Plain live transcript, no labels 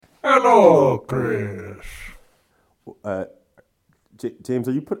Hello, Chris. James,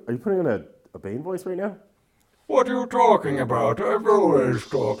 are you putting on a Bane voice right now? What are you talking about? I've always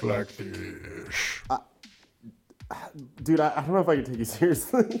talked like this. Dude, I don't know if I can take you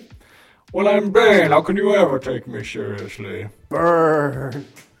seriously. Well, I'm Bane. How can you ever take me seriously? Burn.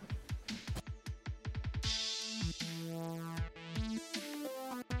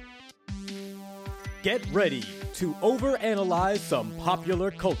 Get ready to overanalyze some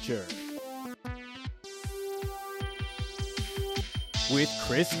popular culture with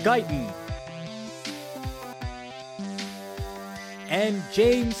Chris Guyton and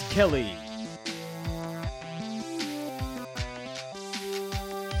James Kelly.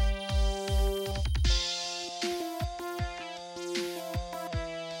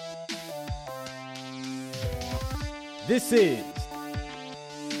 This is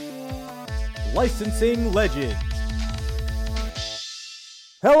Licensing Legends.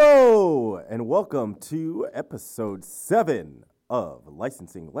 Hello, and welcome to episode 7 of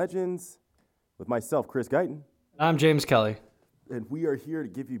Licensing Legends with myself, Chris Guyton. I'm James Kelly. And we are here to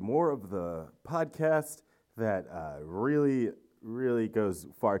give you more of the podcast that really goes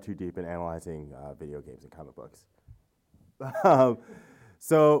far too deep in analyzing video games and comic books.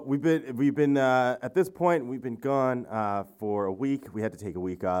 So we've been at this point we've been gone for a week. We had to take a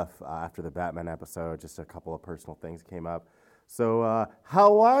week off after the Batman episode. Just a couple of personal things came up. So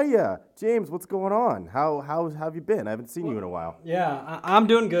how are you, James? What's going on? How have you been? I haven't seen you in a while. Yeah, I'm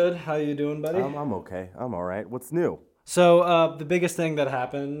doing good. How you doing, buddy? I'm okay. I'm all right. What's new? So the biggest thing that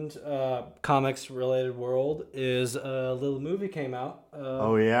happened, comics-related world, is a little movie came out.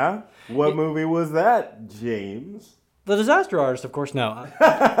 Oh yeah? What movie was that, James? The Disaster Artist, of course. No,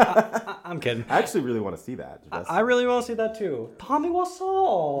 I'm kidding. I actually really want to see that. I really want to see that too. Tommy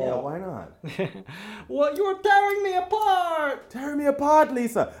Wiseau. Yeah, why not? What? You're tearing me apart. Tear me apart,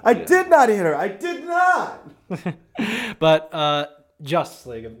 Lisa. I did not hit her. I did not. But Justice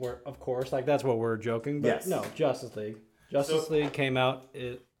League, of course, like that's what we're joking. But yes. No, Justice League. Justice League came out.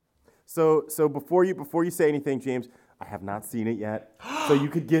 So before you say anything, James, I have not seen it yet. So you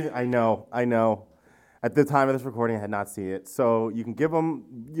could give. I know. At the time of this recording, I had not seen it. So you can give them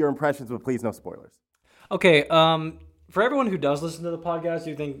your impressions, but please no spoilers. Okay. For everyone who does listen to the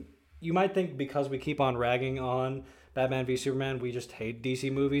podcast, you might think because we keep on ragging on Batman v Superman, we just hate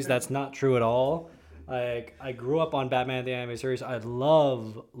DC movies. That's not true at all. Like, I grew up on Batman the Animated Series. I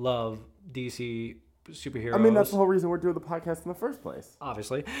love DC superheroes. I mean, that's the whole reason we're doing the podcast in the first place.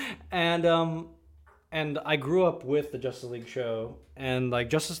 Obviously. And I grew up with the Justice League show, and like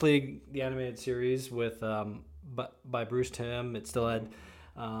Justice League the Animated Series with by Bruce Timm. It still had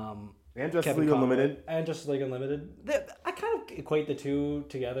and Justice Kevin League Conroy Unlimited. and Justice League Unlimited. I kind of equate the two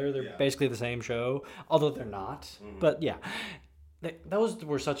together. They're basically the same show, although they're not. Mm-hmm. But yeah, those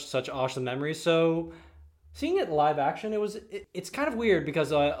were such awesome memories. So seeing it live action, it's kind of weird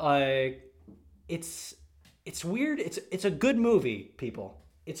because it's weird. It's a good movie, people.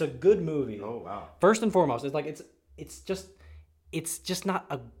 It's a good movie. Oh wow! First and foremost, it's just not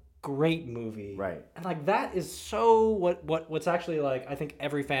a great movie, right? And like that is so what's actually like I think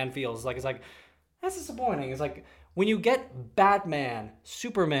every fan feels like it's like that's disappointing. It's like when you get Batman,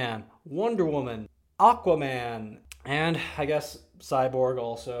 Superman, Wonder Woman, Aquaman, and I guess Cyborg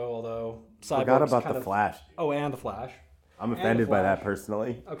also. Although Cyborg forgot about the Flash. Oh, and the Flash. I'm offended by that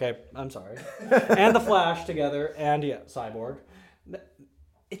personally. Okay, I'm sorry. And the Flash together, and yeah, Cyborg.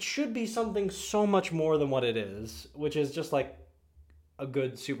 It should be something so much more than what it is, which is just like a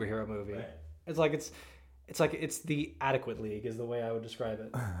good superhero movie. Right. It's the Adequate League is the way I would describe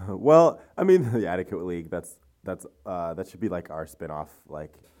it. Well, I mean, the Adequate League. That should be like our spinoff,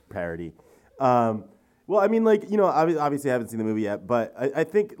 like parody. Well, I mean, like obviously I haven't seen the movie yet, but I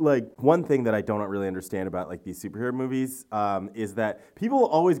think like one thing that I don't really understand about like these superhero movies is that people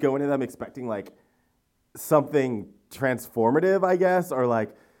always go into them expecting like something transformative, I guess, or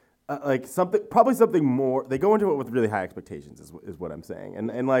like something more. They go into it with really high expectations, is what I'm saying,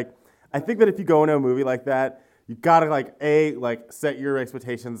 and like I think that if you go into a movie like that, you gotta like set your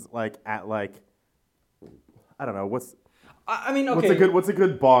expectations like at like I don't know what's a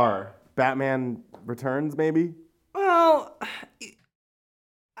good bar. Batman Returns, maybe. Well,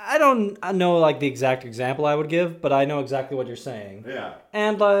 I don't know like the exact example I would give, but I know exactly what you're saying. Yeah,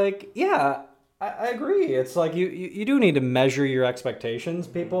 and like yeah. I agree. It's like you do need to measure your expectations,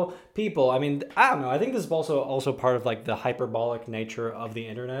 people. I mean, I don't know. I think this is also part of like the hyperbolic nature of the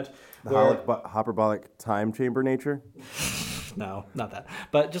internet. The hyperbolic time chamber nature. No, not that.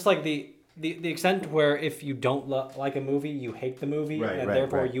 But just like the extent where if you don't like a movie, you hate the movie, and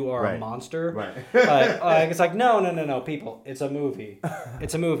therefore you are a monster. Right. It's like, no, people. It's a movie.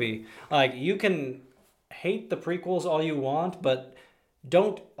 It's a movie. Like, you can hate the prequels all you want, but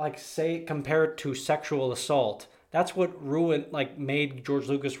don't, compare it to sexual assault. That's what made George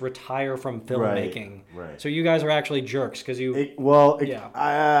Lucas retire from filmmaking. Right. So you guys are actually jerks because you.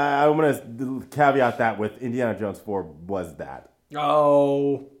 I want to caveat that with Indiana Jones 4 was that.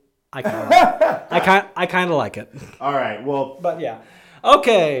 Oh, I kind of like it. All right. Well, but yeah.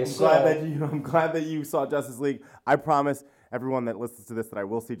 Okay. I'm glad that you saw Justice League. I promise everyone that listens to this that I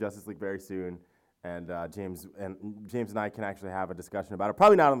will see Justice League very soon, and James and I can actually have a discussion about it.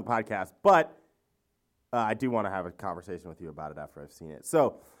 Probably not on the podcast, but. I do want to have a conversation with you about it after I've seen it.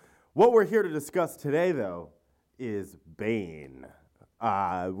 So, what we're here to discuss today, though, is Bane.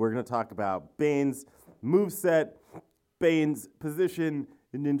 We're going to talk about Bane's moveset, Bane's position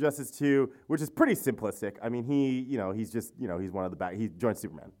in Injustice 2, which is pretty simplistic. I mean, he's one of the he joined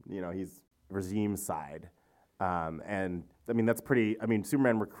Superman. He's regime's side. And I mean, that's pretty. I mean,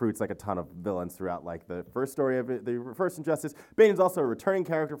 Superman recruits like a ton of villains throughout like the first story of it, the first Injustice. Bane is also a returning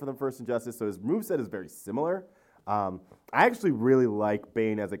character for the first Injustice, so his moveset is very similar. I actually really like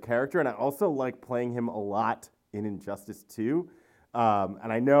Bane as a character, and I also like playing him a lot in Injustice 2.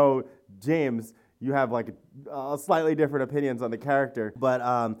 And I know, James, you have like slightly different opinions on the character, but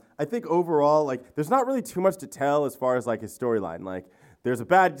I think overall, like, there's not really too much to tell as far as like his storyline. Like, there's a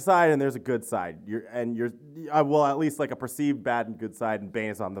bad side and there's a good side. At least like a perceived bad and good side, and Bane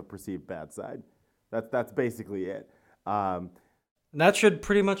is on the perceived bad side. That's basically it. That should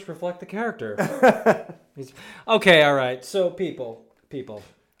pretty much reflect the character. Okay, all right. So people.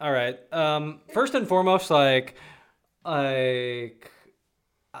 All right. First and foremost, Bane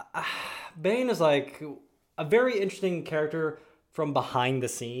is like a very interesting character from behind the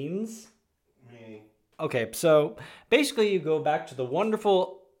scenes. Okay, so basically you go back to the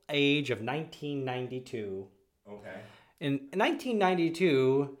wonderful age of 1992. Okay. In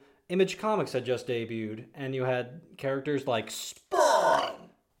 1992, Image Comics had just debuted, and you had characters like Spawn.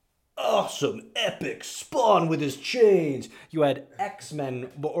 Awesome, epic Spawn with his chains. You had X-Men,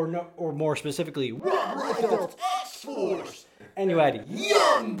 or more specifically, Rob Liefeld's X-Force. And you had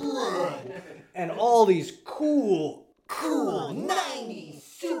Youngblood. And all these cool 90s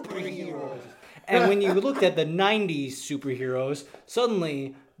superheroes. And when you looked at the 90s superheroes,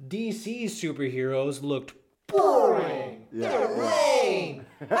 suddenly DC's superheroes looked boring. They're lame.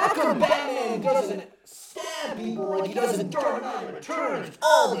 How come Batman doesn't stab people like he does in Dark Knight Returns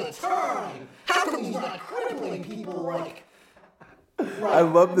all the time? How come he's not crippling people like... I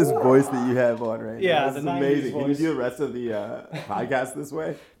love this voice that you have on right now. This is amazing. Voice. Can you do the rest of the podcast this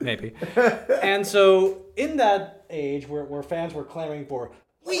way? Maybe. And so in that age where fans were clamoring for,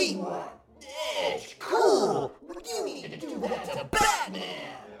 we want Edge, cool, you need to do that to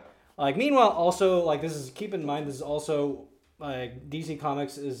Batman. Meanwhile, also, keep in mind, this is also, DC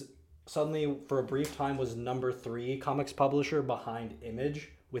Comics is suddenly, for a brief time, was number 3 comics publisher behind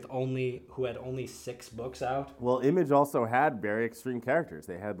Image, who had only 6 books out. Well, Image also had very extreme characters.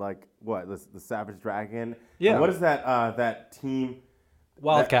 They had, the Savage Dragon. Yeah. What is that team?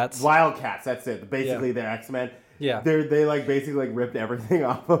 Wildcats. Wildcats, that's it. Basically, they're X-Men. Yeah. They basically ripped everything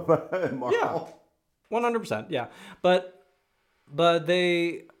off of Marvel. Yeah. 100%, yeah. But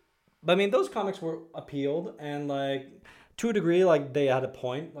those comics were appealed, and to a degree, they had a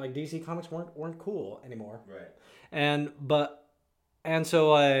point. DC Comics weren't cool anymore. Right. And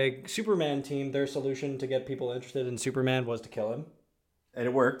so Superman team, their solution to get people interested in Superman was to kill him. And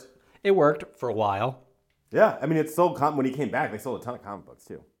it worked. It worked for a while. Yeah, I mean, it sold when he came back, they sold a ton of comic books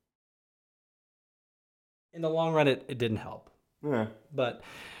too. In the long run, it didn't help. Yeah. But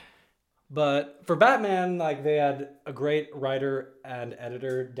for Batman, they had a great writer and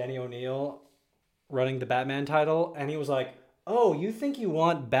editor, Denny O'Neil, running the Batman title, and he was like, "Oh, you think you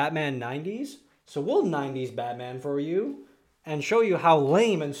want Batman 90s? So we'll 90s Batman for you and show you how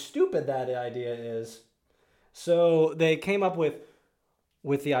lame and stupid that idea is." So they came up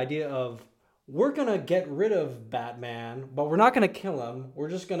with the idea of, we're going to get rid of Batman, but we're not going to kill him. We're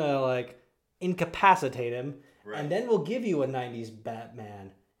just going to incapacitate him, and then we'll give you a 90s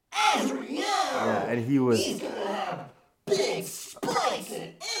Batman. Azrael! Yeah, and he's gonna have big spikes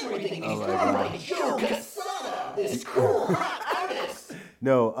and everything. He's gonna be Joe Quesada, this cool hot artist.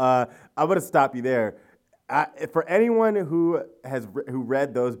 No, I'm gonna stop you there. For anyone who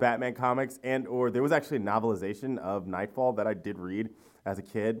read those Batman comics, or there was actually a novelization of Nightfall that I did read as a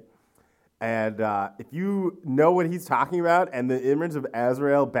kid. And if you know what he's talking about and the image of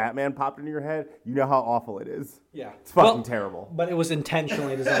Azrael Batman popped into your head, you know how awful it is. Yeah. It's fucking terrible. But it was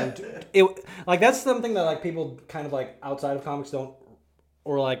intentionally designed that's something that like people kind of like outside of comics don't,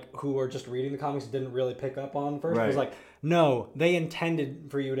 or like who are just reading the comics didn't really pick up on first. Right. It was like, no, they intended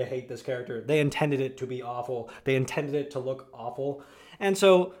for you to hate this character. They intended it to be awful. They intended it to look awful. And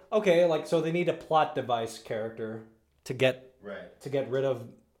so, okay, like, so they need a plot device character to get rid of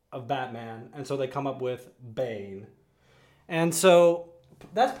Batman, and so they come up with Bane. And so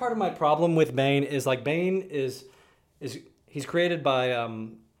that's part of my problem with Bane is like Bane is he's created by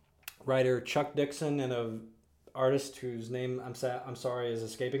writer Chuck Dixon and a artist whose name I'm sorry is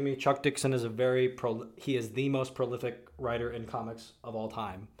escaping me. Chuck Dixon is he is the most prolific writer in comics of all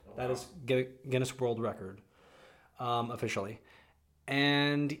time. That is Guinness World Record officially.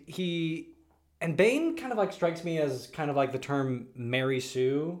 And Bane kind of like strikes me as kind of like the term Mary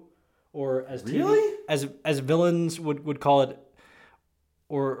Sue, or as as villains would call it,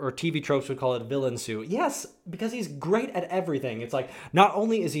 or TV tropes would call it Villain Sue. Yes, because he's great at everything. It's like not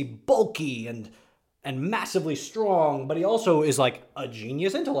only is he bulky and massively strong, but he also is like a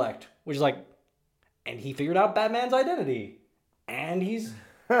genius intellect, which is like, and he figured out Batman's identity, and he's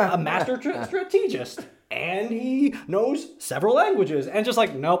a master strategist, and he knows several languages, and just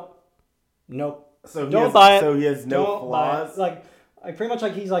like nope. So don't buy it. So he has no Don't flaws. Like I pretty much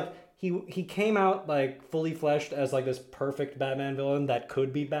like he's like he came out like fully fleshed as like this perfect Batman villain that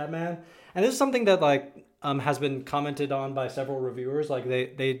could be Batman, and this is something that like has been commented on by several reviewers. Like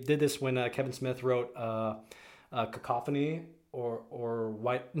they did this when Kevin Smith wrote Cacophony or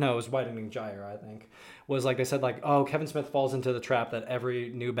it was Whitening Gyre, I think. Was like they said like, oh, Kevin Smith falls into the trap that every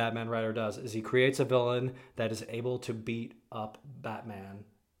new Batman writer does, is he creates a villain that is able to beat up Batman,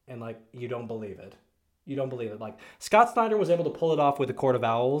 and like you don't believe it. Like Scott Snyder was able to pull it off with the Court of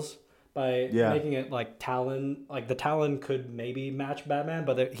Owls by making it like Talon. Like the Talon could maybe match Batman,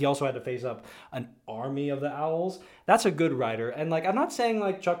 but he also had to face up an army of the Owls. That's a good writer. And like I'm not saying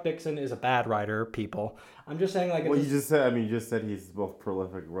like Chuck Dixon is a bad writer, people. I'm just saying like... Well, you just said he's the most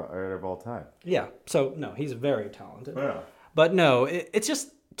prolific writer of all time. Yeah. So no, he's very talented. Yeah. But no, it's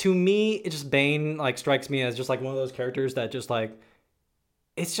just, to me, it just Bane like strikes me as just like one of those characters that just like,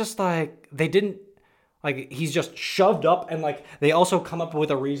 it's just like they didn't, like he's just shoved up, and like they also come up with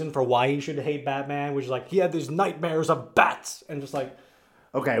a reason for why he should hate Batman, which is like he had these nightmares of bats, and just like,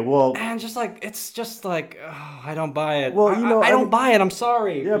 okay, well, and just like it's just like I don't buy it. Well, I don't buy it. I'm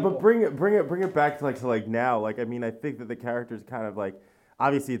sorry. Yeah, people. but bring it back to like now. Like I mean, I think that the character's kind of like,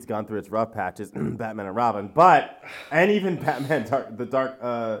 obviously it's gone through its rough patches, Batman and Robin, and even Batman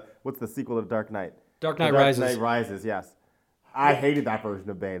what's the sequel to Dark Knight? Dark Knight Rises. Dark Knight Rises, yes. I hated that version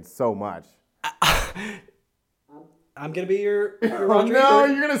of Bane so much. I'm gonna be your Oh no,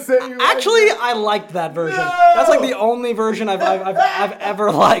 you're gonna say you actually like I liked that version. No! That's like the only version I've ever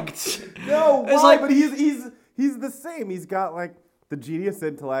liked. No, it's why? like, But he's the same. He's got like the genius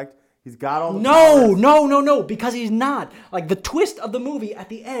intellect. He's got all the No, because he's not. Like the twist of the movie at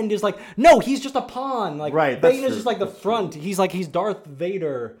the end is like, no, he's just a pawn. Like right, Bane is just like the front. He's Darth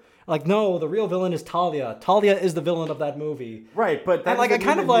Vader. Like no, the real villain is Talia. Talia is the villain of that movie. Right, but that like I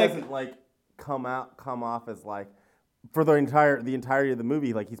kind of he like doesn't like come off as like, for the entirety of the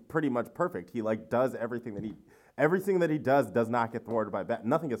movie, like he's pretty much perfect. He like does everything that he does not get thwarted by Batman.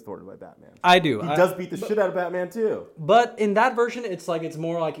 Nothing gets thwarted by Batman. I do. He does beat the shit out of Batman too. But in that version, it's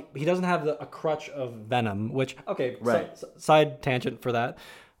more like he doesn't have a crutch of Venom, which right. Side tangent for that.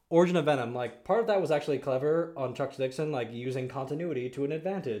 Origin of Venom, like part of that was actually clever on Chuck Dixon, like using continuity to an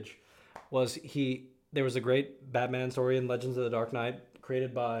advantage. There was a great Batman story in Legends of the Dark Knight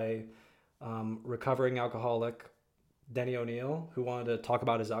created by recovering alcoholic Denny O'Neil, who wanted to talk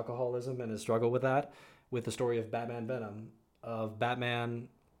about his alcoholism and his struggle with that, with the story of Batman Venom. Batman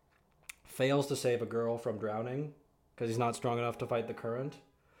fails to save a girl from drowning because he's not strong enough to fight the current.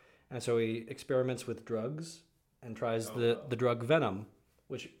 And so he experiments with drugs and tries the drug Venom,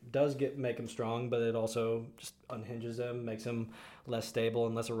 which does make him strong, but it also just unhinges him, makes him less stable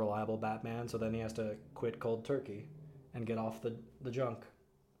and less a reliable Batman. So then he has to quit cold turkey and get off the junk.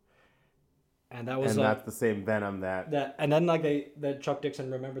 And that's the same Venom that and then that Chuck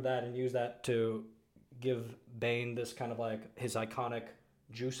Dixon remembered that and used that to give Bane this kind of like his iconic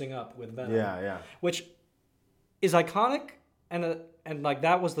juicing up with Venom. Yeah. Which is iconic, and like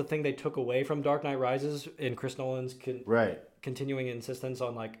that was the thing they took away from Dark Knight Rises in Chris Nolan's continuing insistence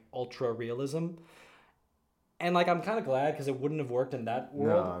on like ultra realism. And like I'm kind of glad because it wouldn't have worked in that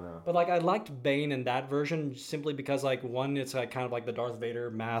world. No. But like I liked Bane in that version simply because like one, it's like kind of like the Darth Vader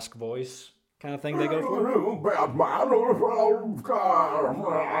mask voice kind of thing they go for. Batman,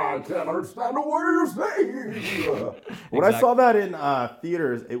 I can't understand a word you're saying. When I saw that in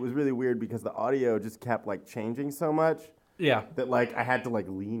theaters, it was really weird because the audio just kept like changing so much Yeah. that like I had to like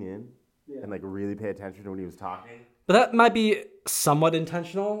lean in and like really pay attention to when he was talking. But that might be somewhat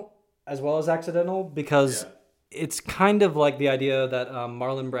intentional as well as accidental because it's kind of like the idea that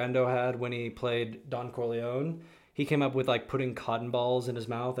Marlon Brando had when he played Don Corleone. He came up with like putting cotton balls in his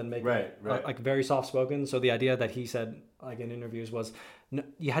mouth and making it like very soft spoken. So the idea that he said like in interviews was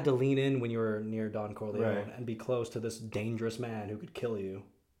you had to lean in when you were near Don Corleone and be close to this dangerous man who could kill you.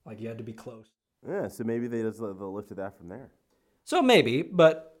 Like you had to be close. Yeah, so maybe they'll lifted that from there. So maybe,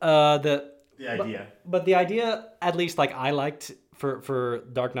 but the idea. But the idea, at least like I liked for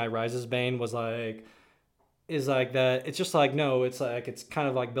Dark Knight Rises Bane was like is like that it's just like no, it's like it's kind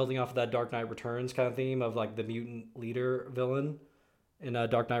of like building off of that Dark Knight Returns kind of theme of like the mutant leader villain in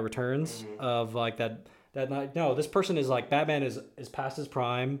Dark Knight Returns of like that night. No, this person is like Batman is past his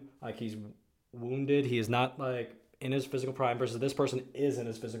prime, like he's wounded, he is not like in his physical prime versus this person is in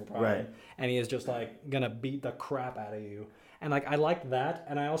his physical prime and he is just like gonna beat the crap out of you. And like I liked that,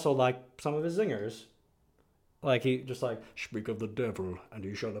 and I also liked some of his zingers. Like he just like speak of the devil, and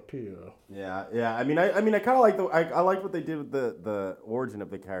he shall appear. Yeah. I mean, I kind of like I like what they did with the origin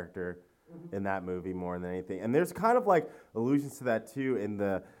of the character in that movie more than anything. And there's kind of like allusions to that too in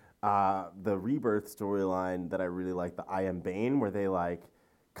the Rebirth storyline that I really like, the I Am Bane, where they like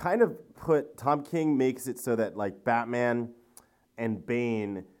kind of put Tom King makes it so that like Batman and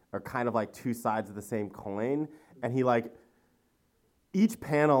Bane are kind of like two sides of the same coin, and he like. Each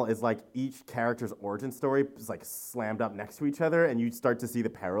panel is like each character's origin story is like slammed up next to each other, and you start to see the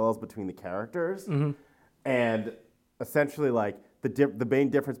parallels between the characters. And essentially, like the main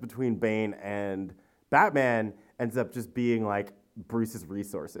difference between Bane and Batman ends up just being like Bruce's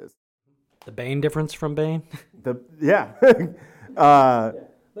resources. The Bane difference from Bane. But you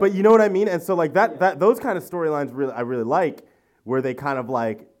know what I mean. And so like that those kind of storylines I really like, where they kind of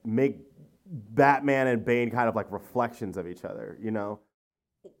like make Batman and Bane kind of like reflections of each other, you know?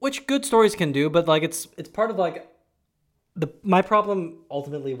 Which good stories can do, but like it's part of like my problem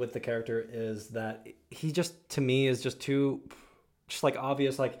ultimately with the character is that he just to me is just too just like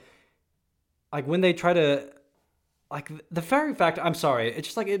obvious like when they try to like the very fact I'm sorry, it's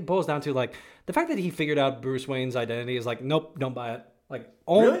just like it boils down to like the fact that he figured out Bruce Wayne's identity is like nope, don't buy it. Like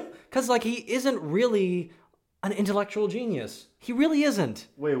only because like he isn't really an intellectual genius. He really isn't.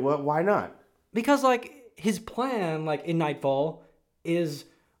 Wait, what? Why not? Because like his plan, like in Nightfall, is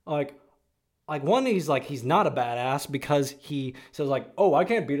like one he's not a badass because he says like, oh, I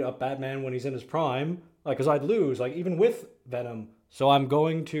can't beat up Batman when he's in his prime, like because I'd lose, like even with Venom. So I'm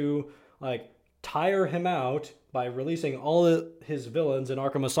going to like tire him out by releasing all of his villains in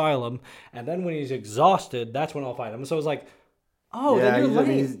Arkham Asylum, and then when he's exhausted, that's when I'll fight him. So it's like. Oh, yeah, then you're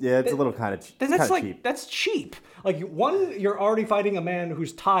lame. It's a little kind of cheap. That's like cheap. That's cheap. Like you're already fighting a man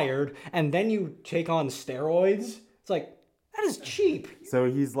who's tired, and then you take on steroids. It's like that is cheap.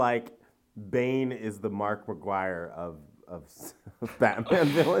 So he's like, Bane is the Mark McGuire of Batman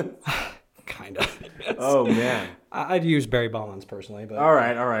villains. Kind of. Oh man. I'd use Barry Bonds personally, but all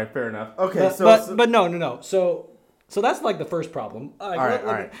right, fair enough. Okay, but no. So that's like the first problem. All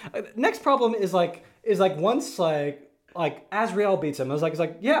right. Next problem is like once like Azrael beats him. I was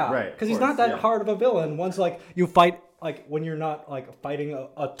like, yeah, because he's not that hard of a villain. Once like you fight, like when you're not like fighting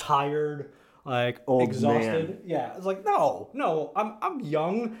a tired, like old exhausted. Man. Yeah, it's like no, I'm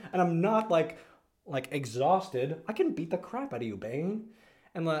young and I'm not like exhausted. I can beat the crap out of you, Bane.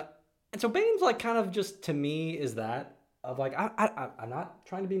 And so Bane's like kind of just to me is that of like I'm not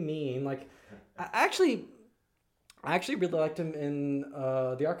trying to be mean. Like I actually really liked him in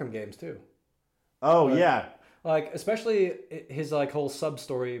the Arkham games too. Oh yeah. Like especially his like whole sub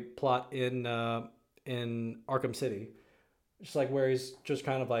story plot in Arkham City, just like where he's just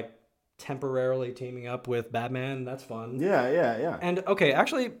kind of like temporarily teaming up with Batman. That's fun. Yeah. And okay,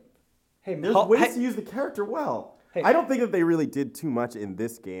 actually, hey, there's ways to use the character well. Hey, I don't think that they really did too much in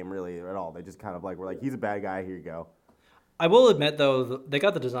this game really at all. They just kind of like were like, he's a bad guy. Here you go. I will admit though, they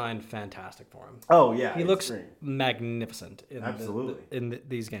got the design fantastic for him. Oh yeah, he looks magnificent in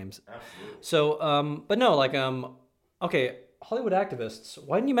these games. Absolutely. So, but no, like okay, Hollywood activists.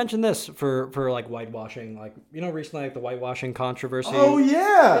 Why didn't you mention this for like whitewashing? Like recently like the whitewashing controversy. Oh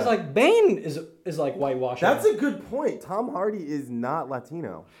yeah, it's like Bane is like whitewashing. That's a good point. Tom Hardy is not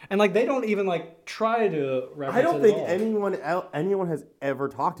Latino, and like they don't even like try to reference I don't it think at all. anyone has ever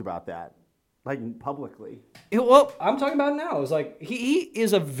talked about that. Like publicly. Well, I'm talking about it now. It's like he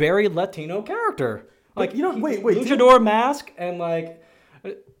is a very Latino character. Like wait, luchador mask and like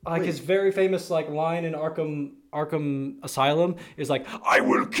Like his very famous like line in Arkham Asylum is like, I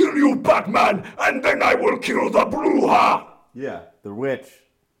will kill you, Batman, and then I will kill the Bruja. Yeah, the witch,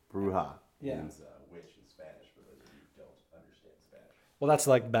 Bruja. yeah. Means, witch in Spanish for those of you who don't understand Spanish. Well, that's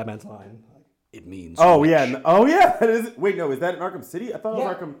like Batman's line. It means. Oh witch. yeah, oh yeah. That is. Wait, no, is that in Arkham City? I thought it was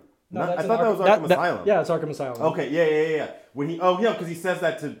Yeah. Arkham. No, I that's thought that was Arkham Asylum. Yeah, it's Arkham Asylum. Okay, yeah. When he, because he says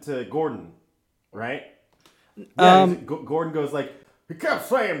that to Gordon, right? Yeah, Gordon goes like, he kept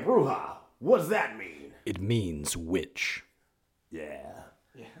saying Bruja. What does that mean? It means witch. Yeah.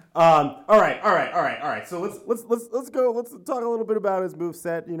 All right. So let's go. Let's talk a little bit about his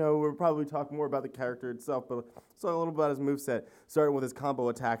moveset. You know, we'll probably talk more about the character itself, but let's talk a little about his moveset, starting with his combo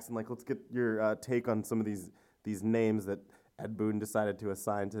attacks, and like let's get your take on some of these names that Ed Boon decided to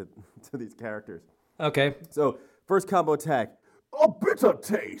assign to these characters. Okay. So first combo attack, a bitter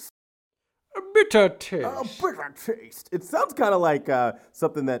taste. A bitter taste. A bitter taste. It sounds kind of like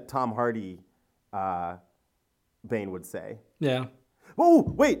something that Tom Hardy, Bane would say. Yeah. Oh,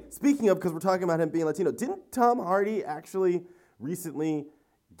 wait. Speaking of, because we're talking about him being Latino, didn't Tom Hardy actually recently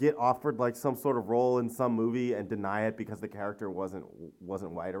get offered like some sort of role in some movie and deny it because the character wasn't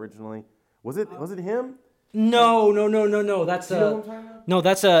white originally? Was it him? No. That's You know what I'm talking about? no.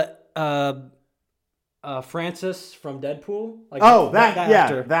 That's Francis from Deadpool. Like that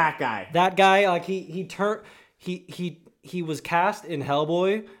actor. that guy. That guy, like he was cast in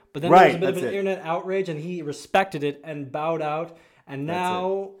Hellboy, but then Right, there was a bit of that's an it. internet outrage, and he respected it and bowed out. And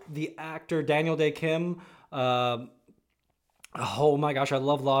now the actor Daniel Day Kim, oh my gosh, I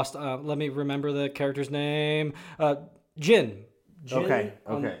love Lost. Let me remember the character's name. Jin. Okay.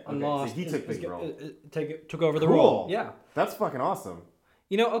 On So Lost he took the role. Took over the Cool. role. Yeah. That's fucking awesome.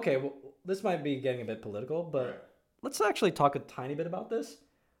 You know, okay, well, this might be getting a bit political, but let's actually talk a tiny bit about this.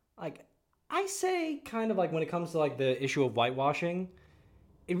 Like, I say kind of like when it comes to like the issue of whitewashing,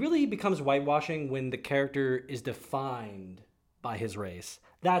 it really becomes whitewashing when the character is defined by his race.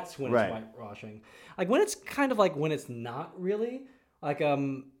 That's when it's whitewashing. Like when it's kind of like when it's not really. Like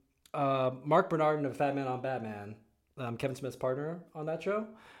Mark Bernardin of Fat Man on Batman, Kevin Smith's partner on that show,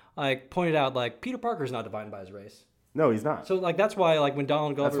 like pointed out like Peter Parker's not defined by his race. No, he's not. So like that's why like when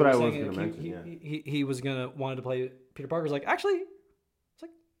Donald Glover That's what was I was saying gonna like, mention, he was wanted to play Peter Parker's like actually it's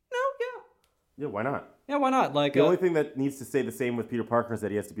like no Yeah, why not? yeah why not like The only thing that needs to stay the same with Peter Parker is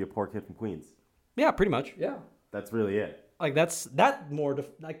that he has to be a poor kid from Queens. yeah pretty much yeah That's really it. like that's that more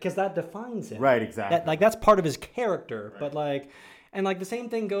because that defines him Right, exactly. that, like that's part of his character but like and like the same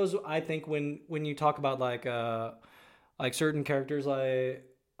thing goes I think when you talk about like certain characters like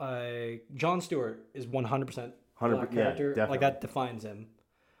Jon Stewart is 100% black character yeah, like that defines him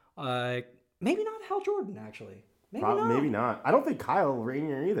maybe not Hal Jordan actually Maybe not. I don't think Kyle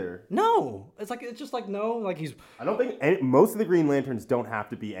Rayner either. no it's just like no like he's I don't think most of the Green Lanterns don't have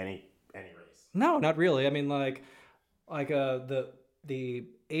to be any race. no not really I mean like the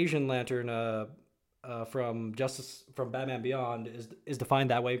Asian Lantern from Batman Beyond is defined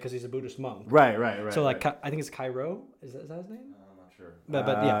that way because he's a Buddhist monk. Right. So like I think it's Cairo. Is that his name? I'm not sure. But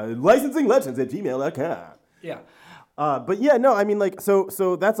yeah. licensinglegends@gmail.com. Yeah. But yeah, no, I mean like so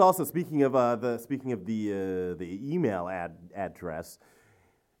that's also speaking of the email address.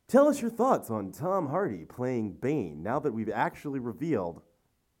 Tell us your thoughts on Tom Hardy playing Bane now that we've actually revealed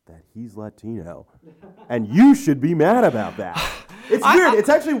that he's Latino, and you should be mad about that. It's weird. It's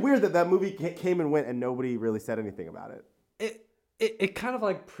actually weird that movie came and went and nobody really said anything about it. It kind of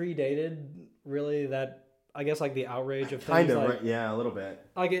like predated really that I guess like the outrage of things. Kind of, like, right? Yeah, a little bit.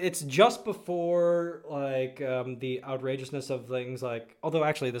 Like it's just before like the outrageousness of things like although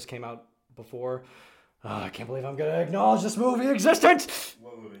actually this came out before. I can't believe I'm gonna acknowledge this movie existence.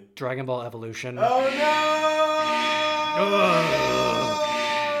 What movie? Dragon Ball Evolution. Oh no!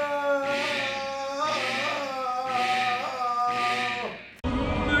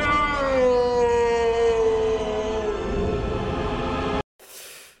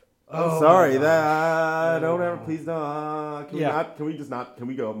 Sorry, that don't ever. Please don't. Can we not? Can we just not? Can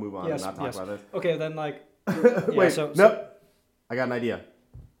we go move on and not talk about this? Okay, then like. Wait, nope. I got an idea.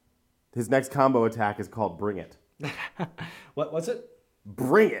 His next combo attack is called Bring It. What's it?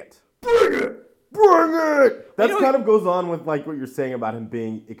 Bring it. Bring it. Bring it. That kind of goes on with like what you're saying about him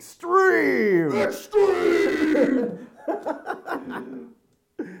being extreme. Extreme.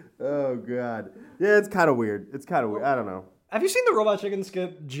 Oh God. Yeah, it's kind of weird. I don't know. Have you seen the Robot Chicken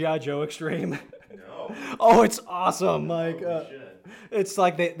skit G.I. Joe Extreme? No. Oh, it's awesome. Like, it's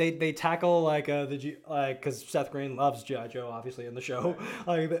like they tackle like because Seth Green loves G.I. Joe obviously in the show.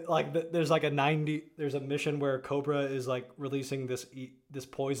 There's like there's a mission where Cobra is like releasing this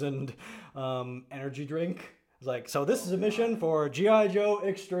poisoned energy drink It's like, so this is a mission for G.I. Joe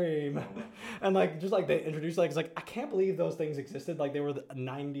Extreme. And like, just like they introduced, like, it's like, I can't believe those things existed. Like, they were the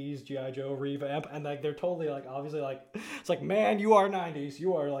 90s G.I. Joe revamp. And like, they're totally like, obviously like, it's like, man, you are 90s.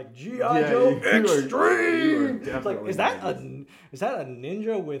 You are like G.I. Joe Extreme. It's like, is that a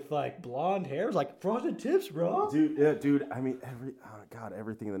ninja with like blonde hair? It's like frosted tips, bro. Dude. I mean,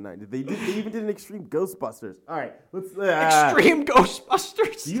 everything in the 90s. They even did an Extreme Ghostbusters. All right, let's. Extreme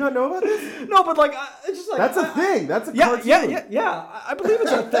Ghostbusters. Do you not know about this? No, but like, it's just like that's a thing. That's a cartoon. Yeah. I believe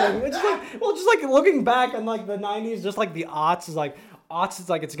it's a thing. It's just like, well, just like looking back on like the 90s, just like the aughts is like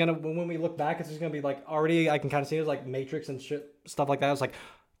it's gonna, when we look back, it's just gonna be like, already I can kind of see it like Matrix and shit, stuff like that. It's like,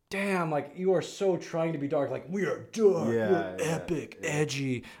 damn, like you are so trying to be dark. Like, we are dark, we're epic,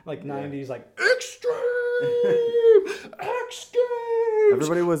 edgy, like 90s, like extreme,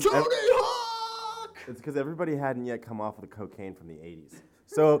 everybody was Tony Hawk. It's because everybody hadn't yet come off of the cocaine from the 80s.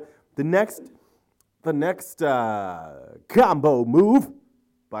 So the next combo move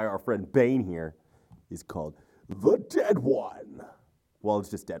by our friend Bane here is called the Dead One. Well, it's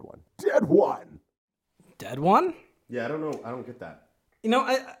just Dead One. Dead One. Dead One? Yeah, I don't know. I don't get that. You know,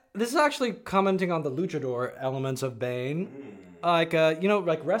 this is actually commenting on the luchador elements of Bane. Like,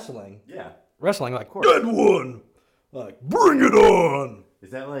 like wrestling. Yeah. Wrestling, like, Dead One. Like, bring it on. Is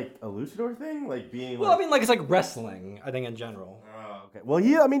that like a luchador thing? Like being Well, I mean, like, it's like wrestling, I think, in general. Oh, okay. Well,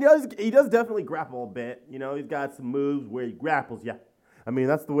 he does definitely grapple a bit. You know, he's got some moves where he grapples you. I mean,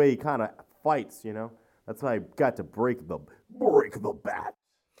 that's the way he kind of fights, you know? That's why I got to break the bat.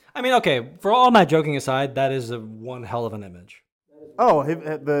 I mean, okay, for all my joking aside, that is one hell of an image. Oh,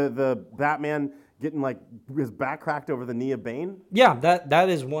 the Batman getting like his back cracked over the knee of Bane? Yeah, that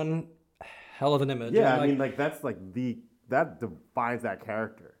is one hell of an image. Yeah, I mean, like that's like that defines that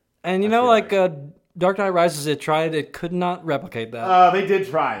character. And you know, like Dark Knight Rises, it could not replicate that. They did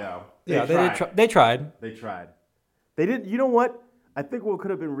try though. They tried. They did. You know what? I think what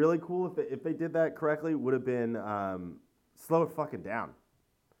could have been really cool if they did that correctly would have been slow it fucking down.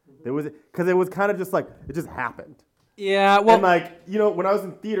 Because it was kind of just like it just happened. Yeah, well, and like, you know, when I was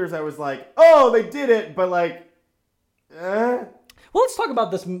in theaters, I was like, oh, they did it, but like, Well, let's talk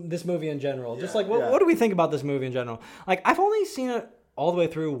about this movie in general. Just like, what do we think about this movie in general? Like, I've only seen it all the way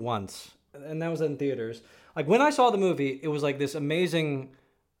through once, and that was in theaters. Like, when I saw the movie, it was like this amazing,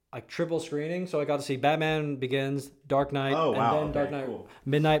 like, triple screening. So I got to see Batman Begins, Dark Knight, then Dark Knight,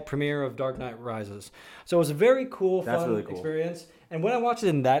 midnight premiere of Dark Knight Rises. So it was a very cool, fun experience. And when I watched it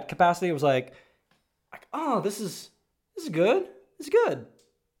in that capacity, it was like, oh, this is good. It's good.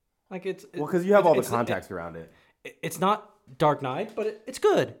 Like, it's well, because you have all the context around it. It's not Dark Knight, but it's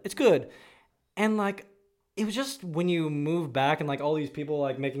good. It's good. And like, it was just when you move back and like all these people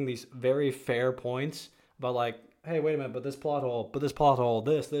like making these very fair points about like, hey, wait a minute, but this plot hole,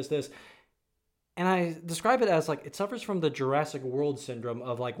 this. And I describe it as like, it suffers from the Jurassic World syndrome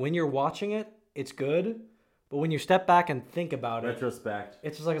of like, when you're watching it, it's good. But when you step back and think about retrospect,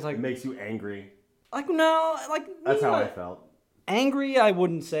 it's just like, it makes you angry. Like, no, like, that's how I felt. Angry, I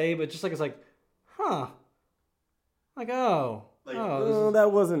wouldn't say, but just like, it's like, huh. Like, that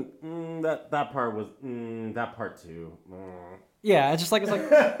wasn't, that part was, that part too. Yeah, it's like,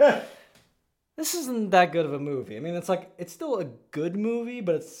 this isn't that good of a movie. I mean, it's like, it's still a good movie,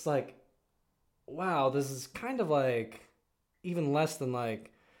 but it's like, wow, this is kind of like, even less than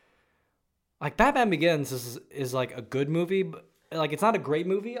like Batman Begins is like a good movie, but like, it's not a great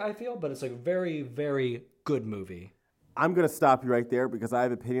movie, I feel, but it's a very, very good movie. I'm going to stop you right there because I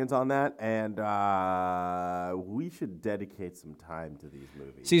have opinions on that, and we should dedicate some time to these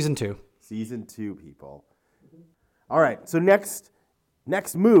movies. Season 2, people. All right, so next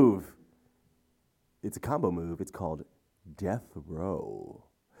move, it's a combo move. It's called Death Row,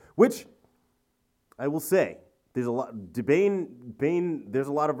 which I will say, there's a lot, Bane, there's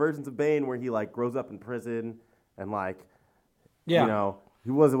a lot of versions of Bane where he like grows up in prison and like, you know,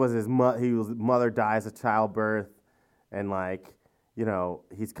 his mother dies of childbirth. And like, you know,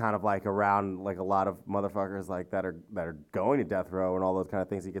 he's kind of like around like a lot of motherfuckers like that are going to death row and all those kind of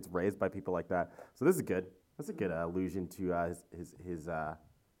things. He gets raised by people like that. So this is good. That's a good allusion to his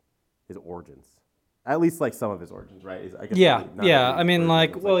origins. At least like some of his origins, right? I guess I mean,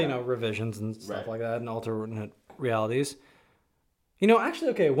 like, well, you know, revisions and stuff like that, and alternate realities. You know, actually,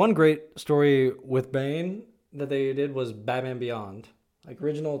 okay, one great story with Bane that they did was Batman Beyond, like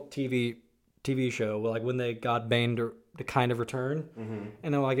original TV show, like when they got Bane to kind of return,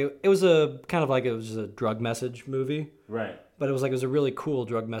 and then like it was a kind of like it was a drug message movie, right? But it was a really cool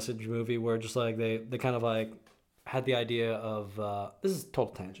drug message movie where just like they kind of like had the idea of this is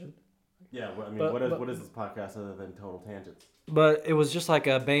total tangent. Yeah, well, I mean, what is this podcast other than total tangents? But it was just like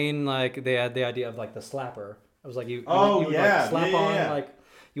a Bane, like they had the idea of like the slapper, It was like you Oh, would yeah. like slap Yeah, on yeah. like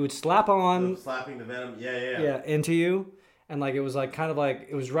you would slap on Slapping the venom. Yeah. into you, and like it was like kind of like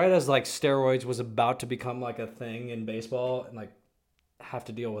it was right as like steroids was about to become like a thing in baseball and like have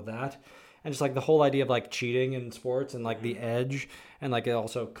to deal with that. And just like the whole idea of like cheating in sports and like the edge and like it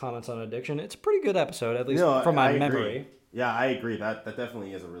also comments on addiction. It's a pretty good episode, at least from my memory. Agree. Yeah, I agree. That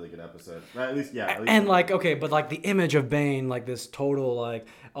definitely is a really good episode. At least And like, okay, but like the image of Bane, like this total like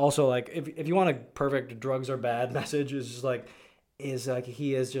also like if you want a perfect drugs are bad message is just like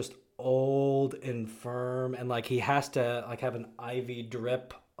he is just old and firm and like he has to like have an IV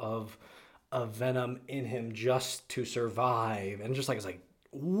drip of venom in him just to survive. And just like it's like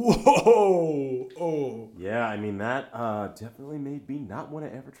whoa, oh. Yeah, I mean that definitely made me not want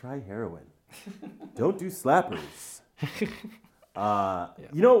to ever try heroin. Don't do slappers. You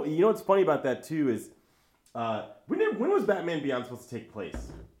know what's funny about that too is when was Batman Beyond supposed to take place?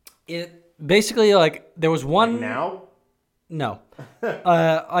 It basically like there was one Like now. No,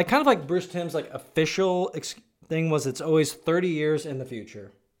 I kind of like Bruce Timm's like official thing was it's always 30 years in the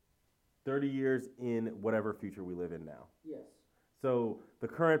future. 30 years in whatever future we live in now. Yes. So the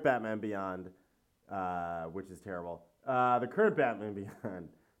current Batman Beyond, which is terrible, the current Batman Beyond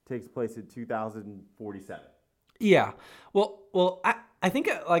takes place in 2047. Yeah. Well, I think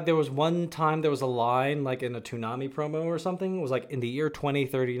like there was one time there was a line like in a Toonami promo or something. It was like in the year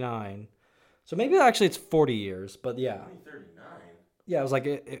 2039. So maybe actually it's 40 years, but yeah. 2039? Yeah, it was like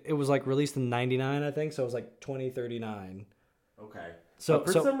it was like released in 99, I think. So it was like 2039. Okay. So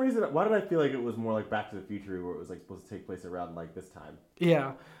for some reason, why did I feel like it was more like Back to the Future, where it was like supposed to take place around like this time?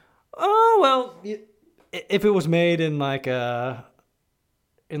 Yeah. Oh well, if it was made in like the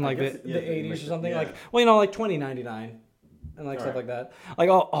 80s or something, like like 2099 and like stuff like that. Like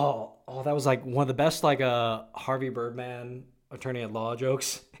oh, that was like one of the best like Harvey Birdman attorney at law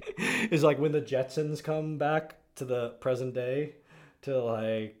jokes is like when the Jetsons come back to the present day to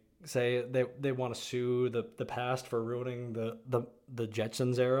like say they want to sue the past for ruining the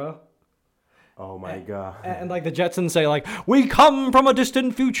Jetsons era. Oh my god. And like the Jetsons say like, we come from a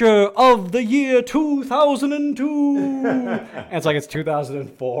distant future of the year 2002. And it's like it's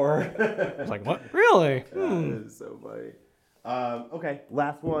 2004. It's like, what? Really? That is so funny. Okay,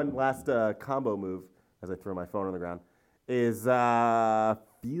 last combo move as I throw my phone on the ground is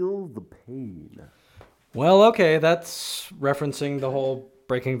feel the pain. Well, okay, that's referencing the whole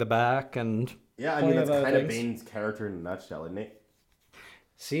breaking the back and yeah, I mean that's kind of Bane's character in a nutshell, isn't it?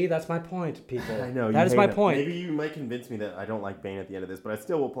 See, that's my point, people. I know that is my point. Maybe you might convince me that I don't like Bane at the end of this, but I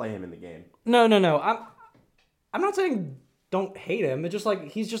still will play him in the game. No. I'm not saying don't hate him. It's just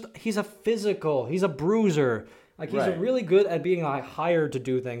like he's a physical. He's a bruiser. Like he's really good at being like hired to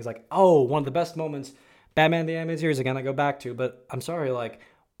do things. Like one of the best moments, Batman the Animated Series again. I go back to, but I'm sorry, like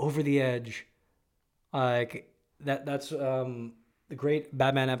Over the Edge, like that's the great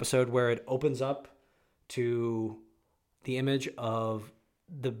Batman episode where it opens up to the image of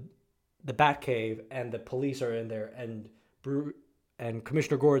the Batcave and the police are in there and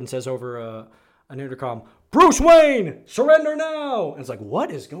Commissioner Gordon says over an intercom, "Bruce Wayne, surrender now!" And it's like,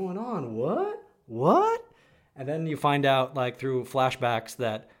 what is going on? What? And then you find out like through flashbacks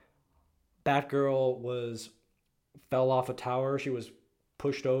that Batgirl fell off a tower. She was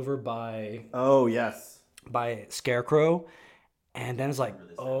pushed over by Scarecrow. And then it's like,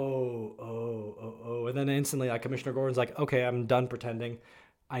 oh. And then instantly, like, Commissioner Gordon's like, okay, I'm done pretending.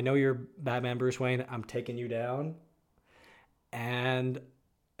 I know you're Batman Bruce Wayne. I'm taking you down. And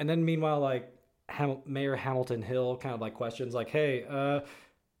then meanwhile, like, Mayor Hamilton Hill kind of, like, questions, like, hey,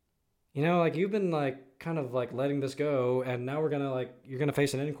 like, you've been, like, kind of, like, letting this go. And now you're going to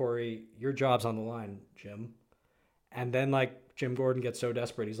face an inquiry. Your job's on the line, Jim. And then, like, Jim Gordon gets so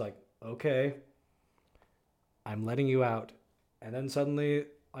desperate. He's like, okay, I'm letting you out. And then suddenly,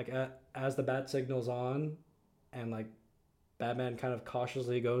 like, as the bat signal's on and, like, Batman kind of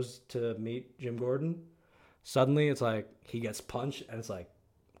cautiously goes to meet Jim Gordon, suddenly it's like he gets punched and it's like,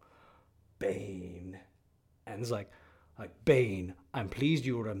 Bane. And it's like, Bane, I'm pleased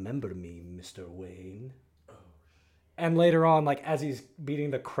you remember me, Mr. Wayne. And later on, like, as he's beating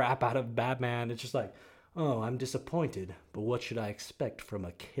the crap out of Batman, it's just like, oh, I'm disappointed, but what should I expect from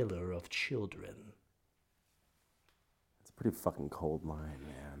a killer of children? Pretty fucking cold line,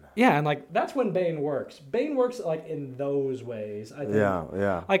 man. Yeah, and like that's when Bane works. Bane works like in those ways, I think.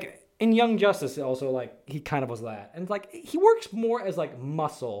 Yeah. Like in Young Justice also like he kind of was that. And like he works more as like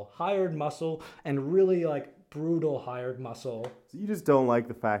hired muscle and really like brutal hired muscle. So you just don't like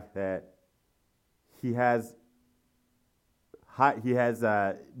the fact that he has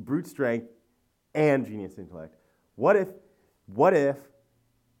brute strength and genius intellect. What if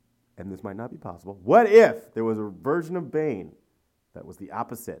and this might not be possible, what if there was a version of Bane that was the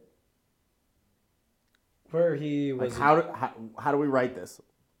opposite? Where he was... How do we write this?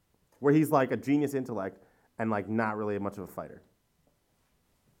 Where he's like a genius intellect and like not really much of a fighter.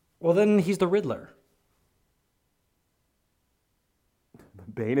 Well, then he's the Riddler.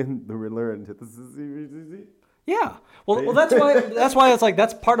 Bane and the Riddler antithesis. Yeah. Well, that's why it's like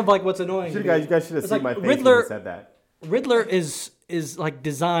that's part of like what's annoying. You guys should have seen like my face Riddler, when you said that. Riddler is like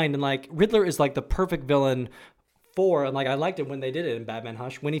designed, and like Riddler is like the perfect villain for, and like I liked it when they did it in Batman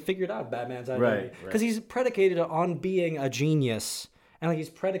Hush when he figured out Batman's identity because he's predicated on being a genius. And like he's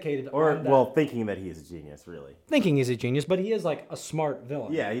predicated on that. Thinking that he is a genius, really. Thinking he's a genius, but he is like a smart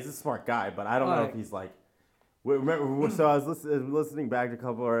villain. Yeah, he's a smart guy, but I don't know if he's like... Remember, so I was listening back to a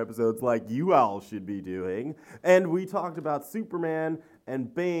couple of our episodes like you all should be doing, and we talked about Superman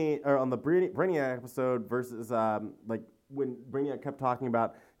and Bane, or on the Brainiac episode versus like when Brainiac kept talking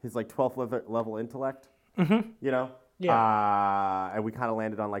about his like 12th level intellect, you know? Yeah. And we kind of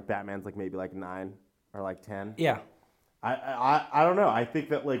landed on like Batman's like maybe like 9 or like 10. Yeah. I don't know. I think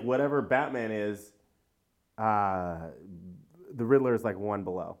that like whatever Batman is, the Riddler is like 1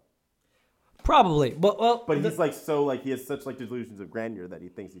 below. Probably. But he's like so like he has such like delusions of grandeur that he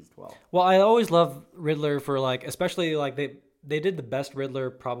thinks he's 12. Well, I always love Riddler for like, especially like they did the best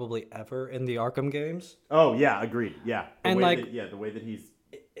Riddler probably ever in the Arkham games. Oh yeah, agreed. Yeah. The way that he's.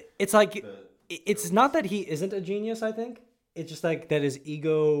 It's like it's not that he isn't a genius. I think it's just like that his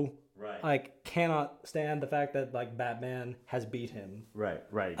ego. Right. Like cannot stand the fact that like Batman has beat him. Right.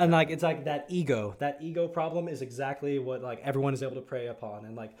 Exactly. And like it's like that ego problem is exactly what like everyone is able to prey upon.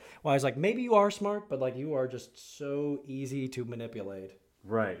 And like I was like maybe you are smart, but like you are just so easy to manipulate.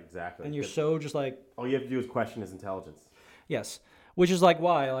 Right, exactly. And you're so just like all you have to do is question his intelligence. Yes. Which is like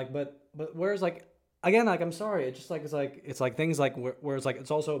why like but whereas like again, like I'm sorry, it's just like it's like things like where it's like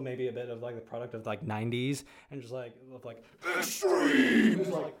it's also maybe a bit of like the product of like 90s and just like of like extreme.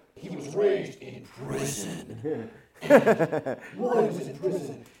 Like he was raised in prison. While he was in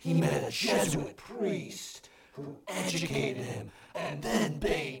prison, he met a Jesuit priest who educated him, and then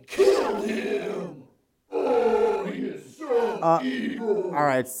Bane killed him. Oh, he is so evil. All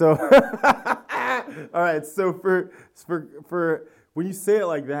right, so for when you say it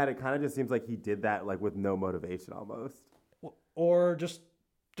like that, it kind of just seems like he did that like with no motivation almost. Or just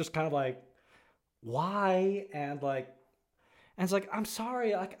kind of like, why? And it's like, I'm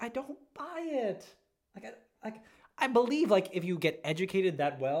sorry, like I don't buy it. Like I believe like if you get educated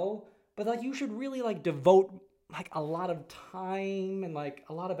that well, but like you should really like devote like a lot of time and like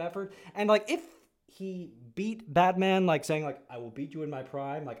a lot of effort. And like if he beat Batman, like saying like I will beat you in my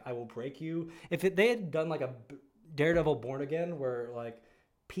prime, like I will break you. If they had done like a Daredevil Born Again, where like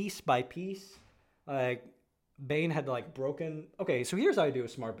piece by piece, like Bane had like broken. Okay, so here's how you do a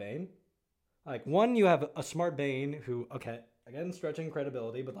smart Bane. Like one, you have a smart Bane who, okay, again stretching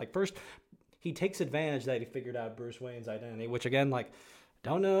credibility, but like first he takes advantage that he figured out Bruce Wayne's identity, which again like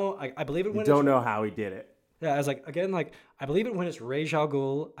don't know. I believe it when you don't know how he did it. Yeah, I was like again like I believe it when it's Ra's al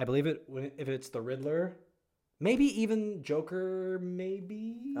Ghul. I believe it if it's the Riddler. Maybe even Joker,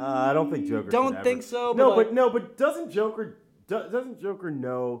 maybe. I don't think Joker. Don't think so. But doesn't Joker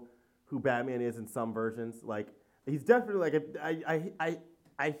know who Batman is in some versions? Like he's definitely like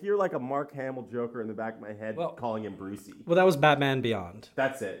I hear like a Mark Hamill Joker in the back of my head calling him Brucey. Well, that was Batman Beyond.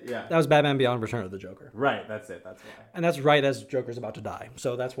 That's it. Yeah. That was Batman Beyond: Return of the Joker. Right. That's it. That's why. And that's right as Joker's about to die,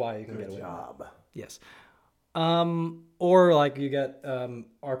 so that's why you can get away with it. Yes. Or like you get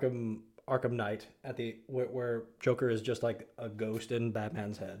Arkham Knight at the where Joker is just like a ghost in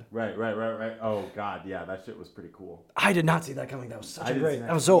Batman's head. Right. Oh God, yeah, that shit was pretty cool. I did not see that coming. That was such a great.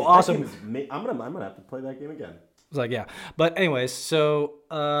 That was so awesome. I'm gonna have to play that game again. It was like yeah, but anyways, so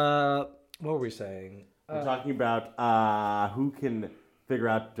what were we saying? We're talking about who can figure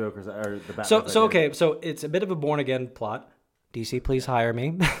out Joker's or the Batman. So it's a bit of a Born Again plot. DC, please hire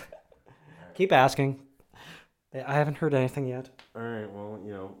me. Keep asking. I haven't heard anything yet. All right. Well,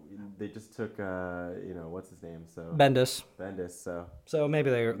 they just took what's his name? So Bendis. So maybe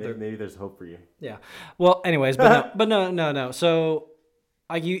maybe there's hope for you. Yeah. Well, anyways, but no. So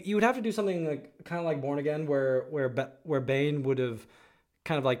you would have to do something like kind of like Born Again, where Bane would have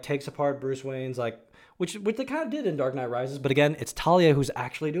kind of like takes apart Bruce Wayne's like which they kind of did in Dark Knight Rises, but again, it's Talia who's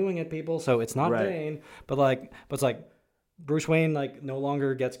actually doing it, people. So it's not Bane, but it's like Bruce Wayne like no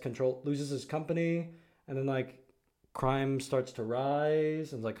longer gets control, loses his company, and then like crime starts to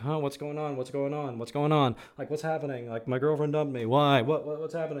rise, and it's like, what's going on? Like, what's happening? Like, my girlfriend dumped me. Why?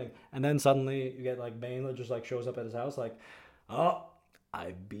 What's happening? And then suddenly you get like Bane that just like shows up at his house, like, oh,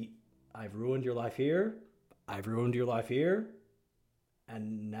 I've ruined your life here. I've ruined your life here.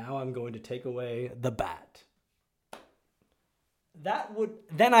 and now I'm going to take away the bat.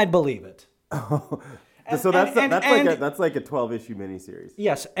 Then I'd believe it. So that's like a 12-issue miniseries.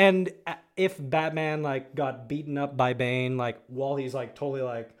 Yes, and if Batman like got beaten up by Bane, like while he's like totally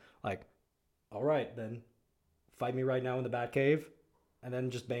like, all right, then fight me right now in the Batcave, and then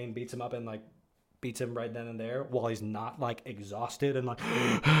just Bane beats him up and like beats him right then and there while he's not like exhausted and like,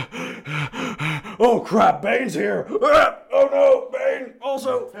 oh crap, Bane's here! Oh no, Bane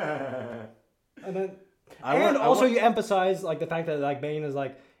also. And then you emphasize like the fact that like Bane is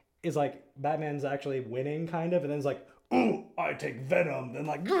like Batman's actually winning kind of, and then it's like, ooh, I take Venom, then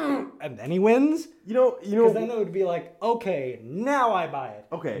like, and then he wins. You know, because then it would be like, okay, now I buy it.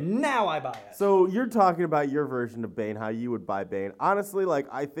 Okay, now I buy it. So you're talking about your version of Bane, how you would buy Bane. Honestly, like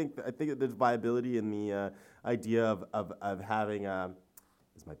I think that there's viability in the idea of having.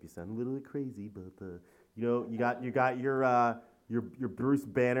 This might be sounding a little bit crazy, but you got your Bruce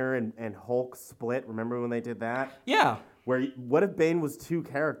Banner and Hulk split. Remember when they did that? Yeah. What if Bane was two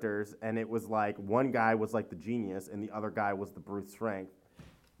characters and it was like one guy was like the genius and the other guy was the brute strength?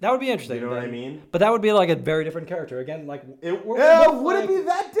 That would be interesting. You know what I mean? But that would be like a very different character again. Like, would it be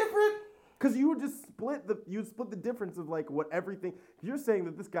that different? Because you would just split the difference of like what everything. You're saying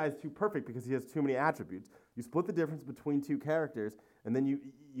that this guy's too perfect because he has too many attributes. You split the difference between two characters, and then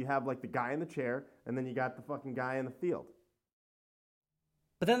you have like the guy in the chair, and then you got the fucking guy in the field.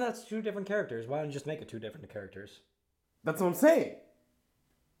 But then that's two different characters. Why don't you just make it two different characters? That's what I'm saying.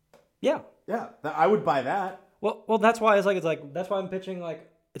 Yeah. Yeah, I would buy that. Well, that's why that's why I'm pitching like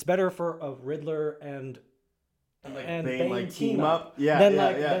it's better for a Riddler and Bane like team up.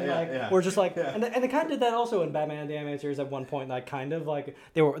 Yeah. We're just like, and they kind of did that also in Batman the Animated Series at one point. Like kind of like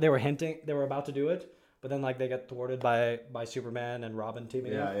they were hinting they were about to do it, but then like they got thwarted by Superman and Robin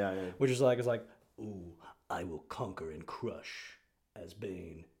teaming up. Yeah. Which is like, ooh, I will conquer and crush as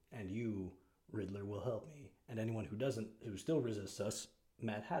Bane, and you, Riddler, will help me. And anyone who still resists us,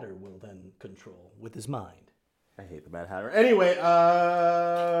 Mad Hatter will then control with his mind. I hate the Mad Hatter. Anyway,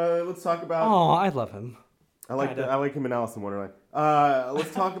 let's talk about. Oh, I love him. I like him in Alice in Wonderland.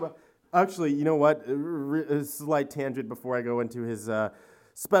 Let's talk about. Actually, you know what? A slight tangent before I go into his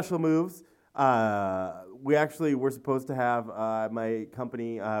special moves. We're supposed to have my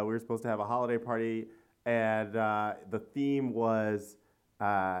company. We were supposed to have a holiday party, and the theme was.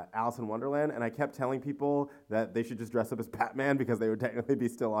 Alice in Wonderland, and I kept telling people that they should just dress up as Batman because they would technically be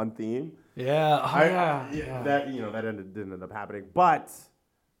still on theme. Yeah, that didn't end up happening, but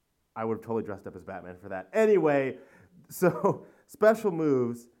I would have totally dressed up as Batman for that. Anyway, so special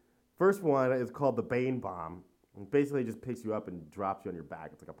moves. First one is called the Bane Bomb. It basically just picks you up and drops you on your back.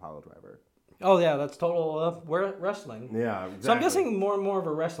 It's like a pile driver. Oh yeah, that's total wrestling. Yeah, exactly. So I'm guessing more and more of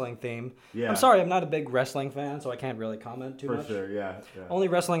a wrestling theme. Yeah. I'm sorry, I'm not a big wrestling fan, so I can't really comment too much. For sure, yeah. Only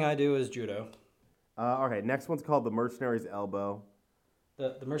wrestling I do is judo. Okay, next one's called the Mercenary's Elbow.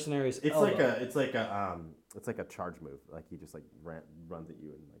 The Mercenary's It's Elbow. It's like a charge move. Like he just like runs at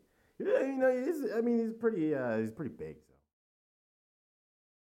you and like he's pretty big. So.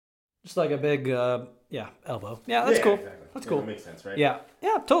 Just like a big elbow. Yeah, that's cool. Exactly. That's cool. That makes sense, right? Yeah,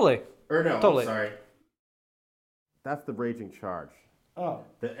 totally. Or no, totally. I'm sorry. That's the Raging Charge. Oh.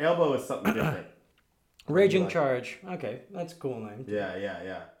 The elbow is something different. Raging Charge. Okay, that's a cool name.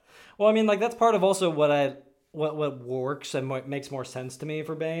 Yeah. Well, I mean, like that's part of also what works and what makes more sense to me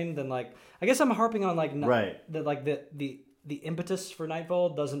for Bane than like I guess I'm harping on like the impetus for Nightfall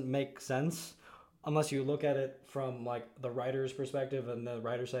doesn't make sense unless you look at it from like the writer's perspective and the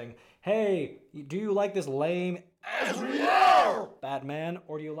writer saying, "Hey, do you like this lame Batman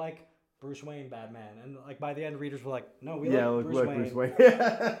or do you like Bruce Wayne Batman?" And like by the end, readers were like, "No, we like Bruce Wayne."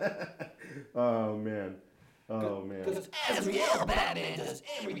 Oh man. Because Azrael Batman does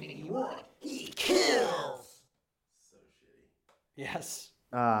everything he wants. He kills. So shitty. Yes.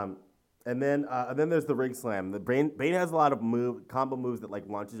 And then there's the Ring Slam. The Bane has a lot of combo moves that like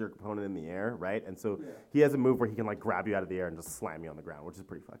launches your opponent in the air, right? And so he has a move where he can like grab you out of the air and just slam you on the ground, which is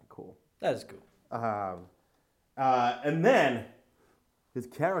pretty fucking cool. That is cool. And then his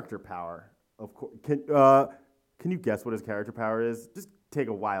character power, of course. Can you guess what his character power is? Just take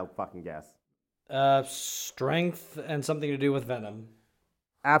a wild fucking guess. Strength and something to do with Venom.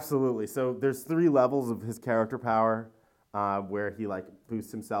 Absolutely. So there's 3 levels of his character power, where he like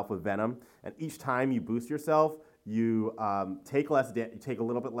boosts himself with Venom, and each time you boost yourself, you take a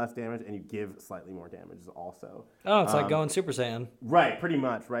little bit less damage, and you give slightly more damage also. Oh, it's like going Super Saiyan. Right, pretty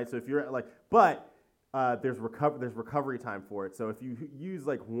much. Right. So if you're like, but there's recovery time for it. So if you use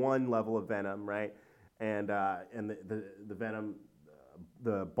like 1 level of Venom, right, and the Venom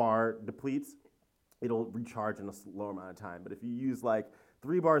the bar depletes, it'll recharge in a slower amount of time. But if you use like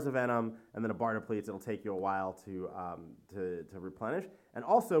 3 bars of venom and then a bar of depletes, it'll take you a while to replenish. And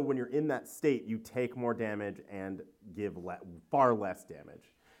also, when you're in that state, you take more damage and give far less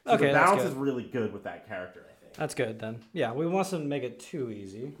damage. So Okay, the that's balance good. is really good with that character, I think. That's good then. Yeah, we mustn't make it too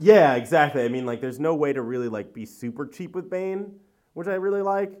easy. Yeah, exactly. I mean, like, there's no way to really like be super cheap with Bane, which I really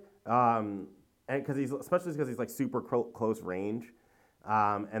like. And because especially because he's like super close range.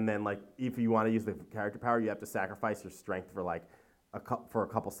 And then like if you want to use the character power, you have to sacrifice your strength for like a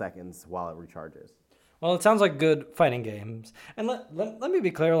couple seconds while it recharges. Well, it sounds like good fighting games. And let me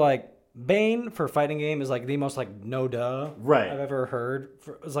be clear, like Bane for fighting game is like the most like no duh Right. I've ever heard.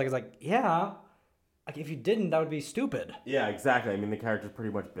 It's like yeah, like if you didn't, that would be stupid. Yeah, exactly. I mean, the character's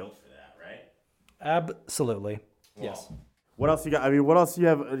pretty much built for that, right? Absolutely. Yes. What else you got? I mean, what else do you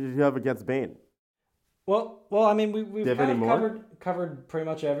have against Bane? Well, I mean, we've have kind any of more? covered pretty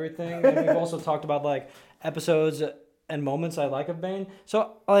much everything, and we've also talked about like episodes and moments I like of Bane.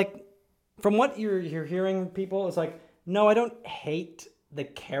 So, like, from what you're hearing, people, it's like, no, I don't hate the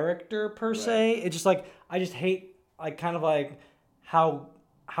character per se. It's just like I just hate like kind of like how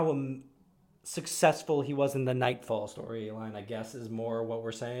successful he was in the Nightfall storyline. I guess is more what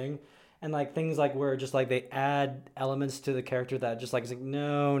we're saying. And like things like where just like they add elements to the character that just like, it's like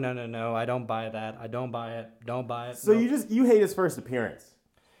no, I don't buy that. I don't buy it. So no. you hate his first appearance.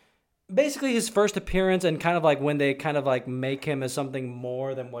 Basically his first appearance and kind of like when they kind of like make him as something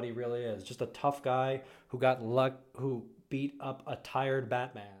more than what he really is. Just a tough guy who beat up a tired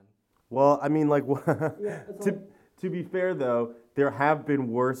Batman. Well, I mean, like, to be fair though, there have been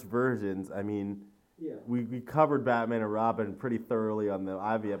worse versions. I mean, we covered Batman and Robin pretty thoroughly on the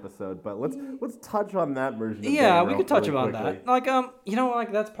Ivy episode, but let's touch on that version. Of Yeah, Bane we could touch really on quickly. that. Like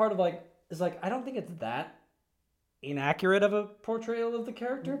like that's part of like is like I don't think it's that inaccurate of a portrayal of the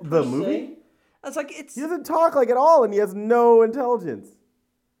character. Per The se. movie? It's like it's He doesn't talk like at all, and he has no intelligence.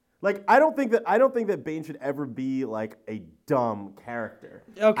 Like I don't think that Bane should ever be like a dumb character.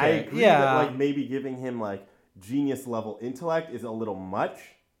 Okay, I agree yeah. that like maybe giving him like genius level intellect is a little much,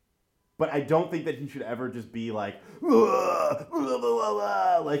 but I don't think that he should ever just be like like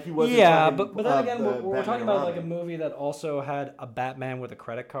he was. yeah, in fucking, but then again, we're Batman talking and about like a Robin. movie that also had a Batman with a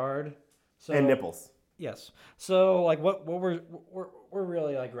credit card. So And nipples. Yes. So like what we're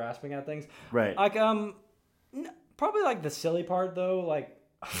really like grasping at things. Right. Like probably like the silly part though. Like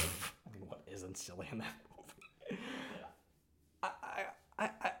I mean, what isn't silly in that movie?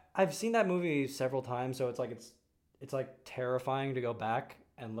 I've seen that movie several times, so it's like terrifying to go back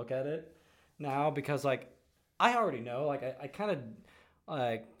and look at it now because like I already know. Like I kind of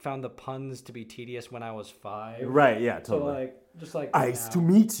like found the puns to be tedious when I was 5. Right. Yeah. So Totally. like just like Nice now. to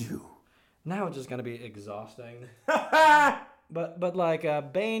meet you. Now it's just gonna be exhausting. But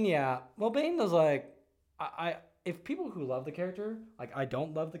like Bane, yeah. Well, Bane is like I if people who love the character, like I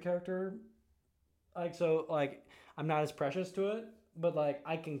don't love the character, like so like I'm not as precious to it. But like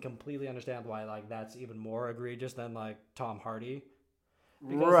I can completely understand why like that's even more egregious than like Tom Hardy.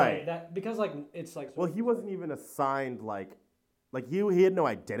 Because, Right. Like, because like it's like Well, he wasn't even assigned like he had no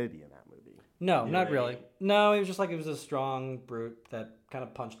identity in that movie. no, You know not what I really. mean? No, he was just like he was a strong brute that kind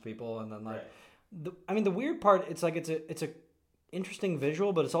of punched people and then like the weird part it's like it's a interesting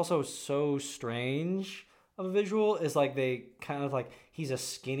visual, but it's also so strange of a visual is like they kind of like he's a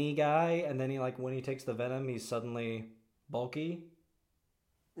skinny guy and then he like when he takes the venom he's suddenly bulky.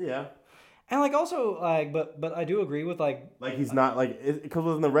 Yeah. And like also like but I do agree with like He's not like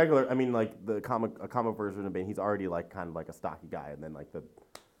because in the regular, I mean, like a comic version of Bane, he's already like kind of like a stocky guy, and then like the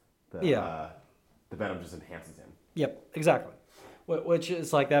venom just enhances him. Yep, exactly. Which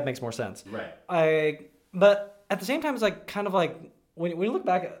is like that makes more sense. Right. But at the same time, it's like kind of like when you look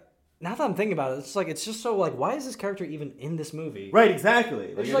back, now that I'm thinking about it, it's just so like why is this character even in this movie? Right.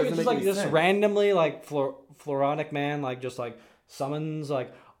 Exactly. It's just like this randomly like Floronic Man like just like summons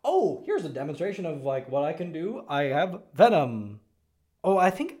like oh here's a demonstration of like what I can do. I have venom.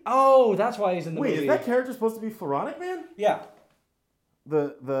 Oh, that's why he's in the movie. Wait, is that character supposed to be Floronic Man? Yeah.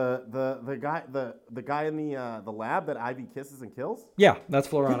 The guy in the lab that Ivy kisses and kills? Yeah, that's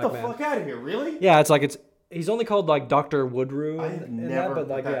Floronic Get the Man. fuck out of here! Really? Yeah, it's like he's only called like Dr. Woodrue. I have never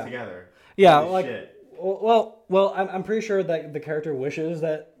put that together. Yeah, Holy like shit. well, I'm pretty sure that the character wishes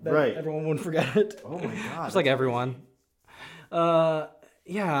that Right. everyone wouldn't forget it. Oh my god! Just like everyone. Nope,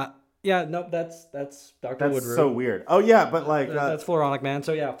 that's Dr. That's Woodrue. so weird. Oh yeah, but like That's Floronic Man.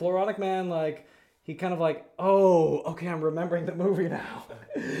 So yeah, Floronic Man, like he kind of like, oh, okay, I'm remembering the movie now.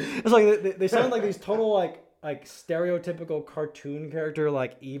 It's like they sound like these total like stereotypical cartoon character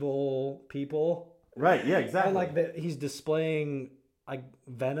like evil people. right, yeah, exactly. And like he's displaying like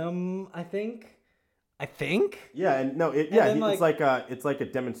venom, I think. I think. Yeah, and no, then, it's like a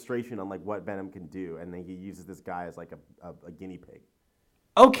demonstration on like what Venom can do, and then he uses this guy as like a guinea pig.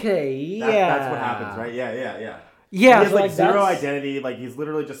 Okay, yeah. That's what happens, right? Yeah. Yeah, He has so, like zero that's- identity. Like he's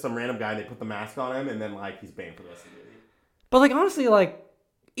literally just some random guy. And they put the mask on him, and then like he's Bane for the rest of the movie. But like honestly, like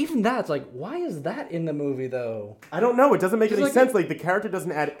even that's like, why is that in the movie though? I don't know. It doesn't make any like, sense. Like the character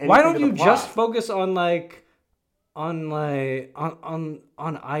doesn't add anything. Why don't to you the plot. just focus on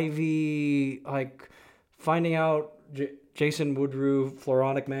Ivy like finding out Jason Woodrue,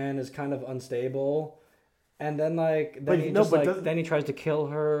 Floronic Man, is kind of unstable, and then then he tries to kill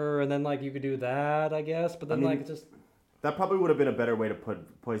her, and then like you could do that, I guess, but then it's just that probably would have been a better way to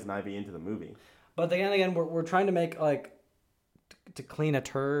put Poison Ivy into the movie. But then again, we're trying to make like to clean a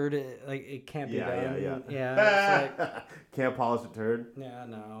turd, like it can't be done. Yeah. It's like, can't polish a turd. Yeah,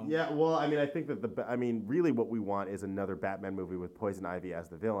 no. Yeah, well, I mean, I think that really what we want is another Batman movie with Poison Ivy as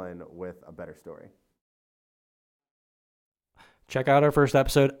the villain with a better story. Check out our first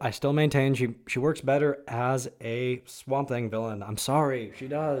episode. I still maintain she works better as a Swamp Thing villain. I'm sorry, she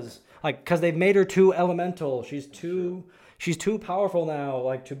does. Like, because they've made her too elemental. She's too powerful now,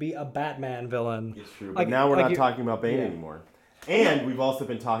 like, to be a Batman villain. It's true, but now we're not talking about Bane anymore. And we've also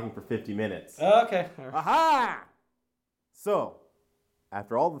been talking for 50 minutes. Okay. Aha! So,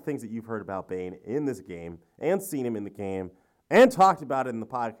 after all the things that you've heard about Bane in this game, and seen him in the game, and talked about it in the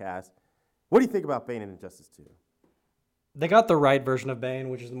podcast, what do you think about Bane in Injustice 2? They got the right version of Bane,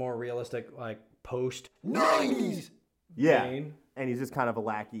 which is the more realistic, like, post 90s. Yeah, Bane. And he's just kind of a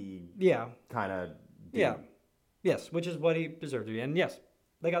lackey. Yeah. Kind of. Yeah. Yes, which is what he deserved to be. And yes,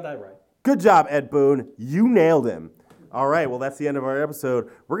 they got that right. Good job, Ed Boon. You nailed him. All right, well, that's the end of our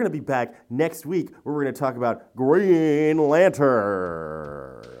episode. We're going to be back next week where we're going to talk about Green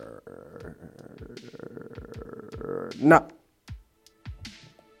Lantern. No.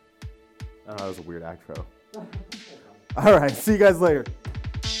 Oh, that was a weird outro. All right, see you guys later.